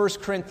is 1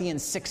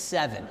 Corinthians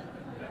 6:7.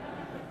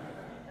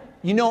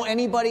 You know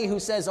anybody who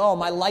says, oh,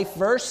 my life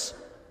verse?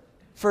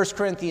 1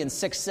 Corinthians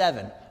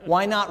 6:7.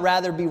 Why not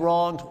rather be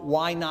wronged?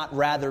 Why not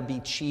rather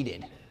be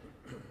cheated?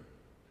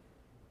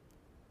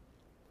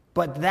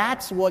 But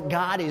that's what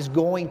God is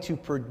going to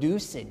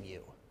produce in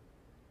you.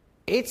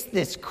 It's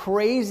this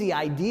crazy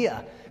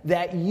idea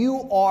that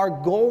you are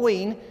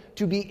going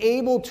to be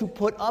able to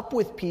put up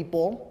with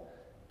people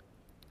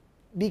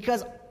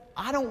because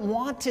I don't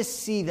want to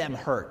see them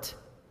hurt.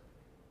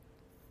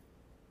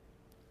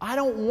 I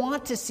don't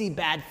want to see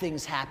bad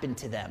things happen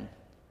to them.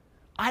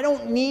 I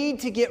don't need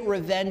to get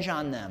revenge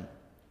on them.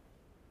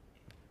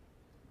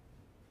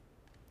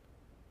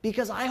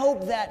 Because I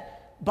hope that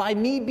by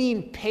me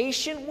being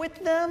patient with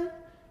them,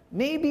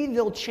 maybe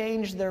they'll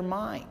change their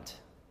mind.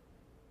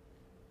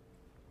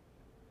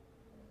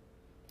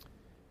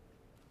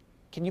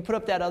 Can you put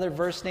up that other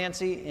verse,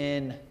 Nancy?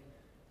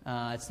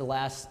 It's the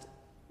last.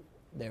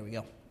 There we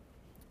go.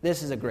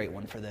 This is a great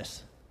one for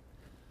this.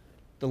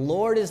 The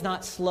Lord is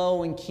not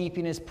slow in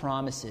keeping his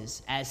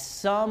promises, as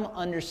some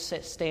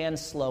understand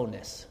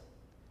slowness.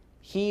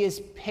 He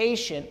is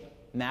patient,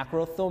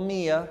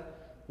 macrothumia,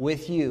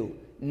 with you,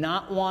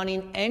 not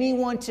wanting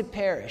anyone to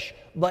perish,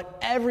 but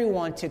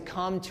everyone to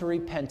come to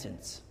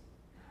repentance.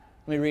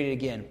 Let me read it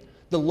again.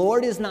 The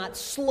Lord is not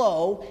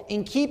slow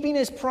in keeping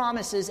his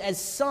promises,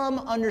 as some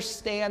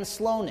understand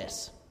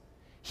slowness.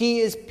 He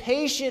is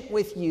patient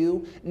with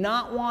you,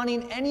 not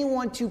wanting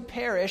anyone to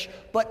perish,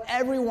 but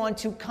everyone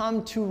to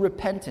come to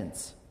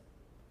repentance.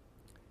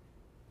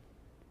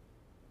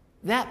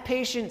 That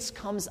patience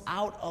comes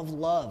out of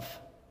love.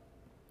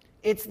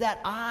 It's that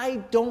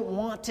I don't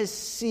want to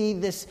see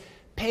this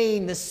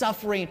pain, the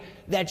suffering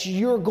that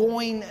you're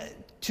going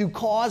to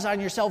cause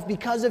on yourself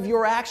because of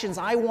your actions.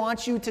 I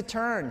want you to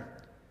turn.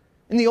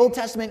 In the Old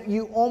Testament,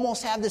 you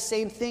almost have the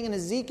same thing. In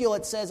Ezekiel,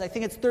 it says, I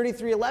think it's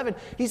 33:11,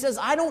 he says,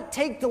 I don't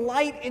take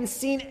delight in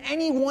seeing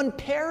anyone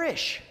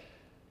perish,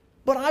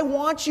 but I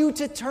want you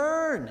to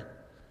turn.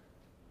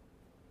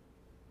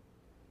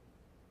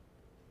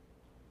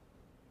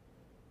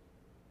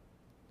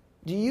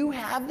 Do you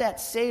have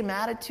that same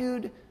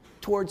attitude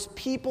towards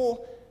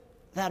people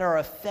that are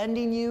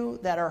offending you,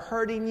 that are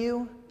hurting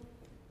you,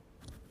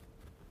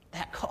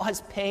 that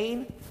cause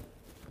pain?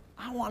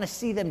 I want to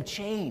see them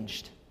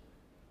changed.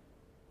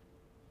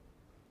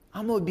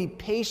 I'm going to be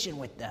patient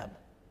with them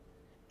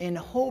in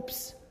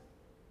hopes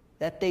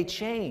that they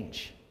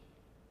change.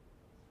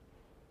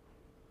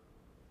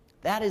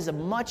 That is a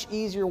much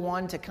easier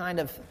one to kind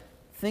of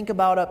think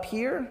about up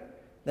here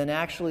than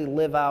actually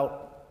live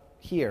out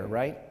here,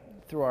 right?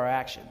 Through our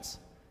actions.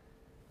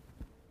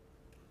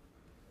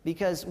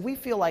 Because we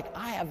feel like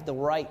I have the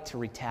right to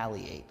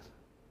retaliate.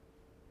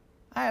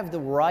 I have the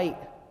right,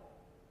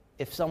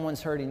 if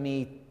someone's hurting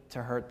me,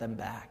 to hurt them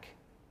back.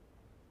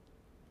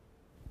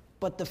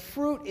 But the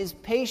fruit is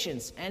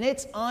patience, and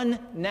it's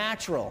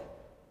unnatural.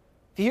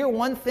 If you hear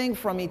one thing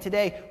from me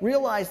today,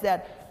 realize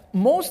that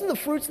most of the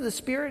fruits of the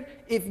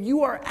Spirit, if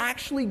you are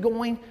actually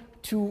going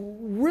to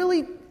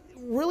really,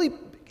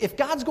 if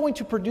God's going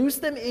to produce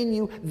them in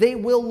you, they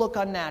will look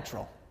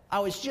unnatural. I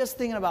was just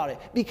thinking about it.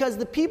 Because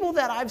the people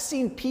that I've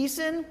seen peace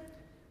in,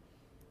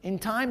 in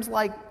times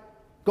like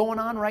going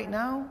on right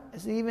now,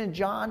 as even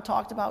John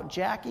talked about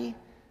Jackie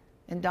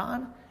and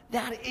Don,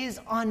 that is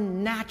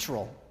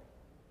unnatural.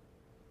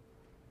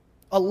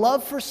 A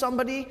love for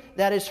somebody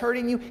that is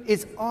hurting you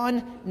is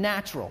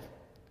unnatural.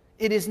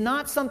 It is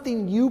not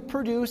something you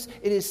produce.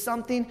 It is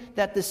something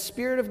that the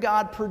Spirit of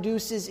God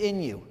produces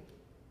in you.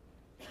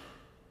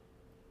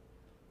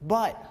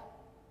 But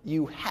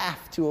you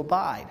have to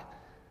abide.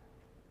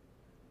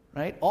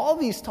 Right? All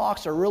these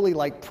talks are really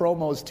like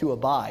promos to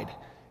abide.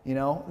 You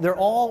know, we're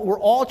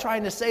all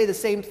trying to say the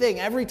same thing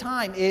every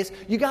time is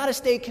you got to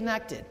stay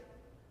connected.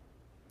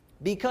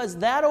 Because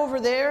that over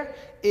there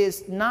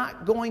is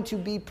not going to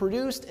be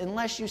produced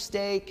unless you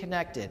stay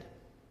connected.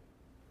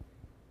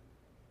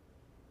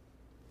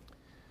 I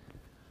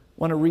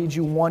want to read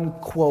you one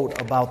quote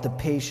about the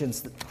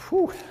patience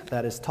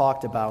that is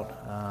talked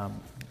about.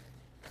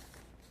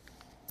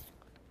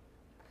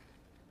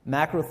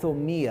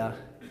 Macrothumia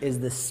is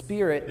the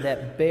spirit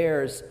that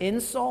bears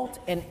insult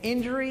and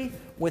injury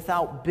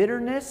without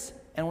bitterness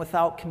and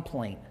without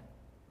complaint.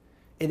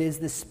 It is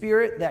the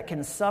spirit that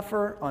can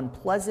suffer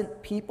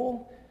unpleasant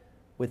people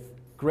with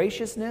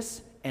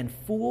graciousness and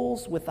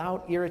fools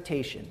without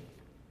irritation.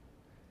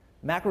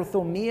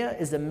 Macrothumia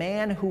is a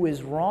man who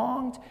is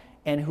wronged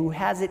and who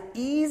has it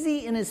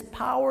easy in his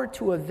power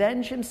to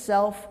avenge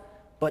himself,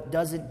 but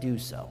doesn't do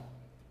so.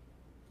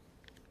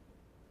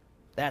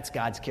 That's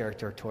God's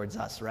character towards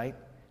us, right?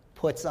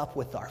 Puts up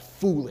with our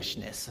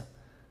foolishness.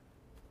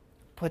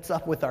 Puts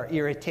up with our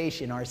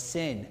irritation, our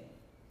sin.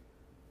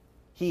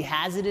 He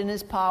has it in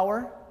his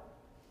power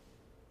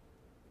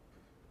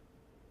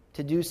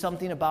to do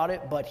something about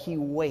it, but he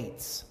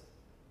waits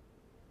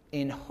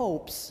in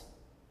hope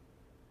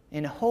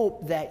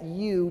that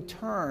you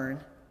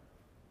turn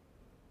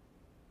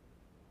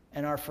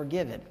and are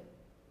forgiven.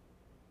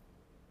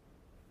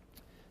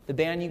 The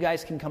band, you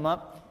guys can come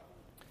up.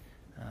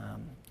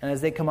 And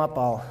as they come up,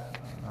 I'll...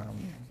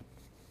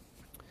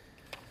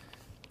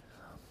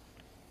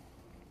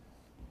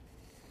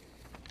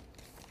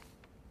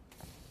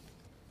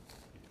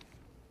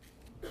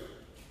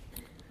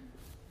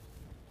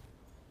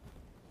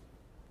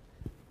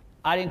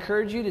 I'd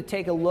encourage you to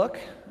take a look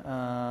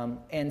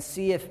and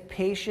see if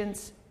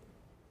patience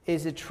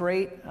is a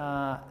trait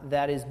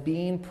that is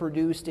being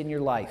produced in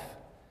your life.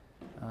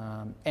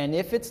 And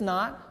if it's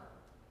not,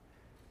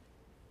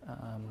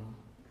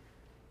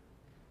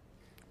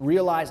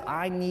 realize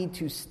I need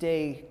to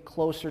stay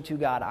closer to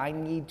God. I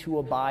need to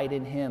abide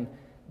in Him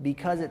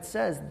because it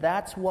says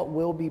that's what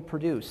will be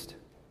produced.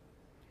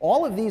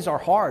 All of these are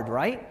hard,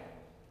 right?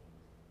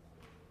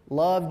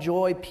 Love,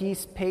 joy,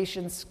 peace,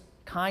 patience,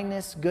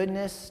 kindness,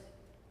 goodness,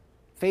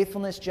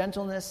 faithfulness,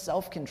 gentleness,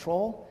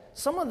 self-control.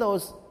 Some of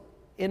those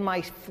in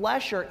my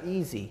flesh are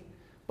easy,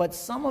 but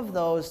some of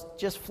those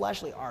just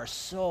fleshly are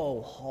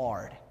so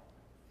hard.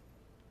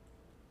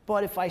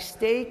 But if I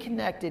stay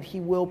connected, He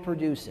will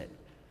produce it.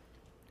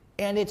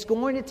 And it's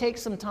going to take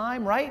some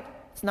time, right?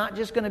 It's not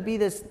just going to be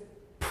this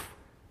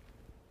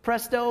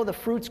presto, the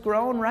fruit's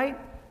grown, right?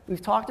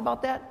 We've talked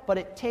about that, but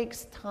it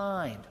takes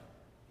time.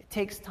 It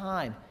takes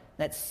time.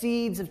 That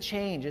seeds of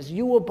change, as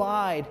you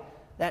abide,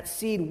 that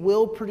seed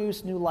will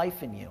produce new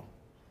life in you.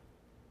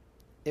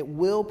 It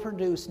will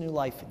produce new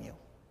life in you.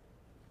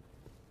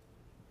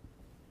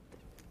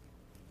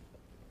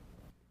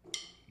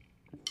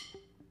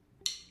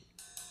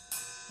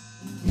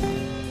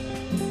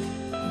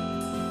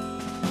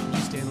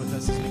 Stand with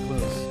us as we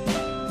close.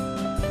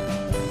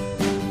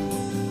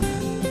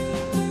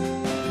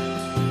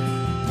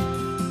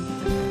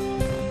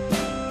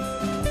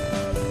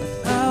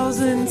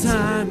 1,000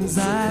 times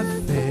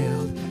I've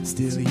failed,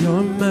 still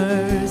your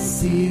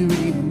mercy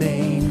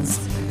remains.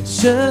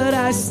 Should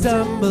I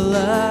stumble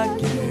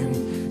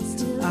again,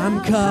 still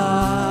I'm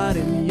caught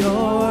in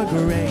your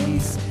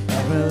grace.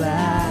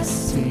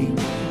 Everlasting,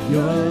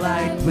 your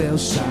light will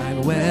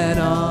shine when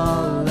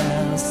all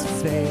else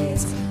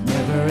fades.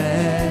 Never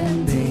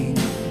ending,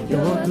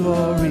 your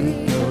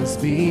glory goes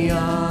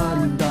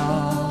beyond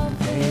all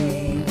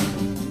pain.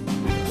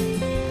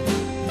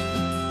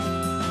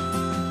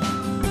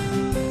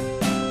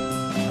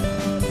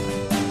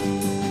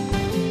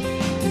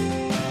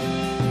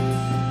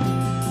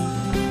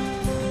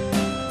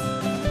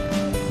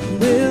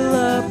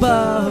 Will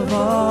above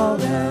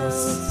all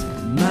else,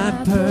 my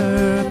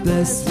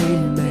purpose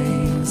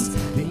remains.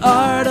 The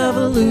art of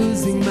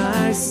losing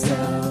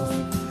myself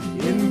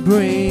in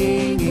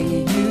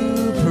bringing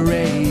you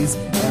praise.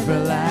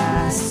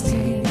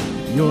 Everlasting,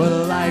 your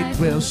light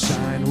will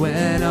shine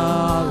when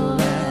all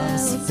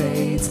else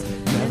fades.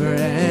 Never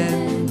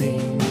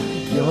ending,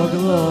 your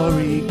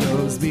glory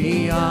goes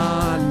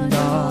beyond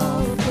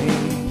all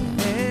pain.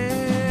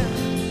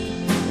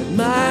 And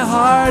my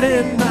heart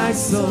and my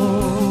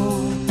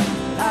soul,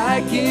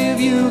 I give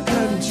you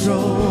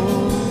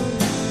control.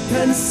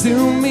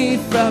 Consume me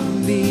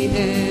from the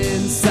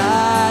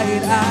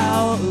inside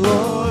out,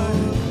 Lord.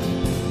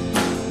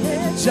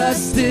 Let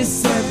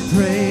justice and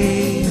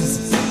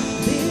praise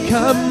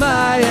become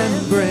my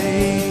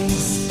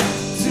embrace,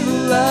 to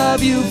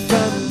love you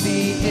from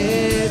the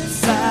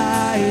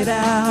inside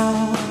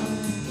out.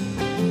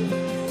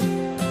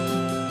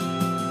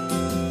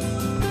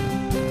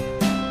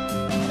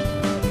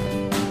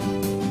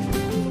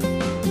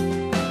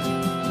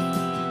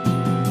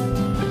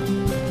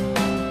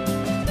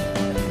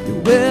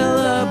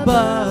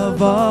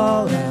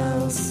 above all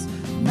else,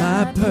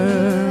 my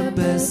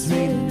purpose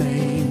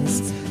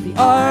remains the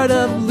art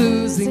of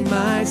losing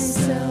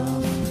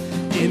myself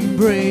in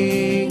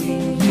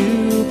bringing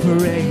you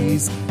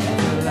praise.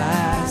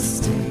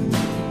 Everlasting,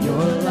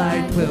 your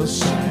light will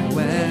shine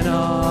when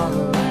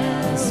all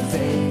else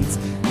fades.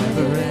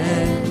 Never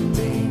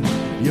ending,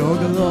 your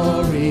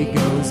glory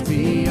goes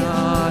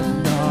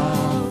beyond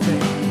all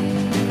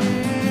fame.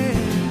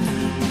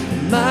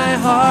 My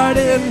heart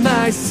and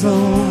my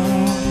soul,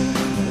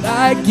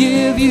 I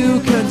give you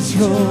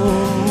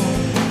control.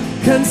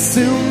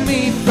 Consume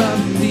me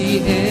from the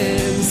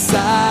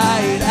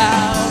inside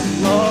out,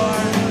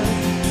 Lord.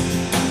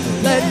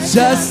 Let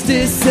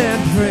justice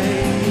and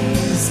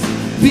praise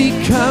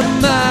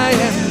become my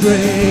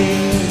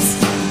embrace,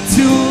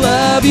 to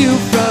love you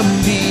from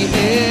the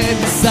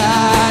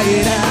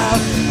inside out.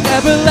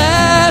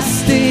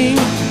 Everlasting,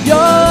 your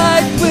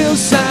light will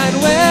shine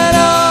when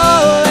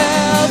all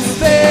else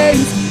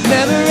fades.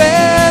 Never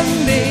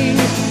ending,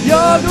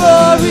 your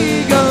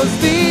glory goes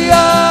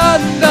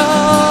beyond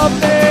all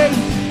pain.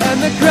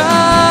 And the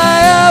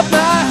cry of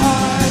my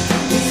heart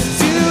is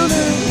to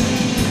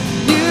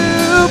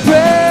you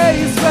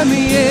praise from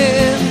the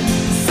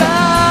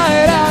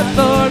inside out.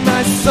 Lord,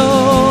 my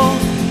soul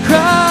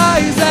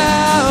cries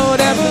out.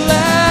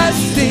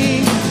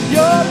 Everlasting,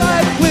 your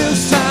light will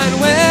shine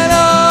when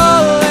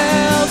all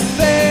else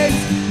fades.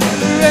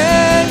 Never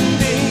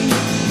ending,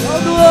 your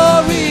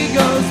glory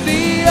goes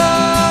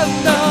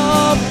beyond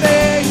all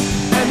pain.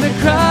 And the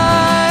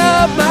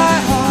cry of my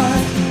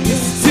heart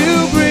is to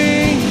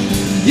bring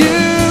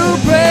you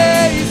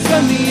praise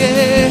from the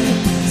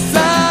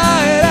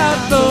inside out.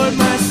 Lord,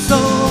 my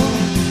soul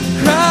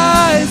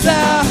cries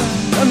out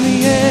from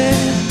the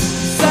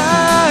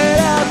inside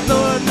out.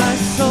 Lord, my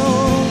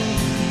soul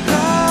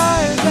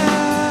cries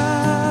out.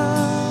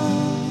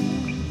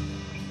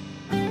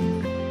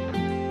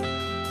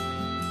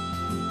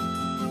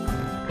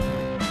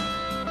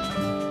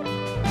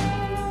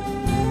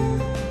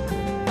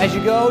 As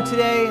you go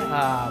today,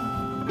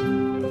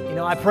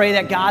 I pray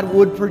that God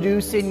would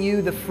produce in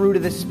you the fruit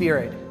of the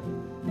Spirit,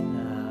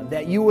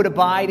 that you would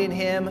abide in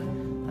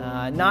Him,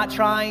 not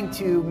trying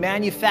to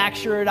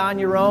manufacture it on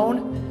your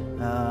own.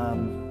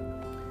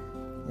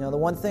 The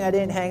one thing I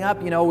didn't hang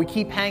up, we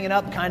keep hanging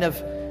up kind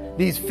of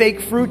these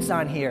fake fruits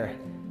on here,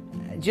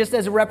 just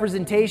as a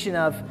representation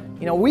of,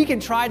 we can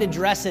try to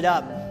dress it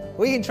up.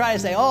 We can try to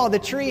say, oh, the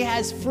tree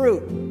has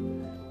fruit.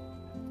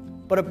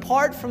 But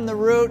apart from the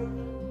root,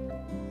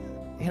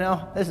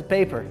 this is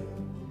paper.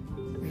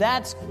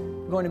 That's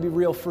going to be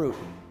real fruit.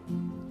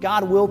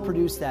 God will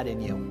produce that in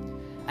you.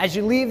 As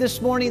you leave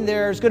this morning,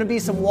 there's going to be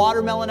some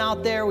watermelon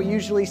out there. We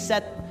usually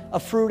set a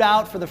fruit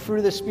out for the fruit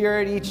of the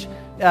Spirit each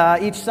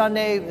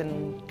Sunday.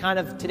 And kind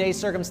of today's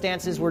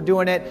circumstances, we're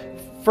doing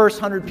it.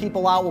 First 100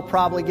 people out will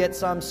probably get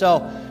some.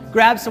 So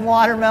grab some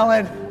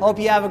watermelon. Hope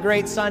you have a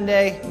great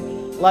Sunday.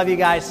 Love you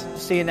guys.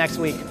 See you next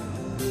week.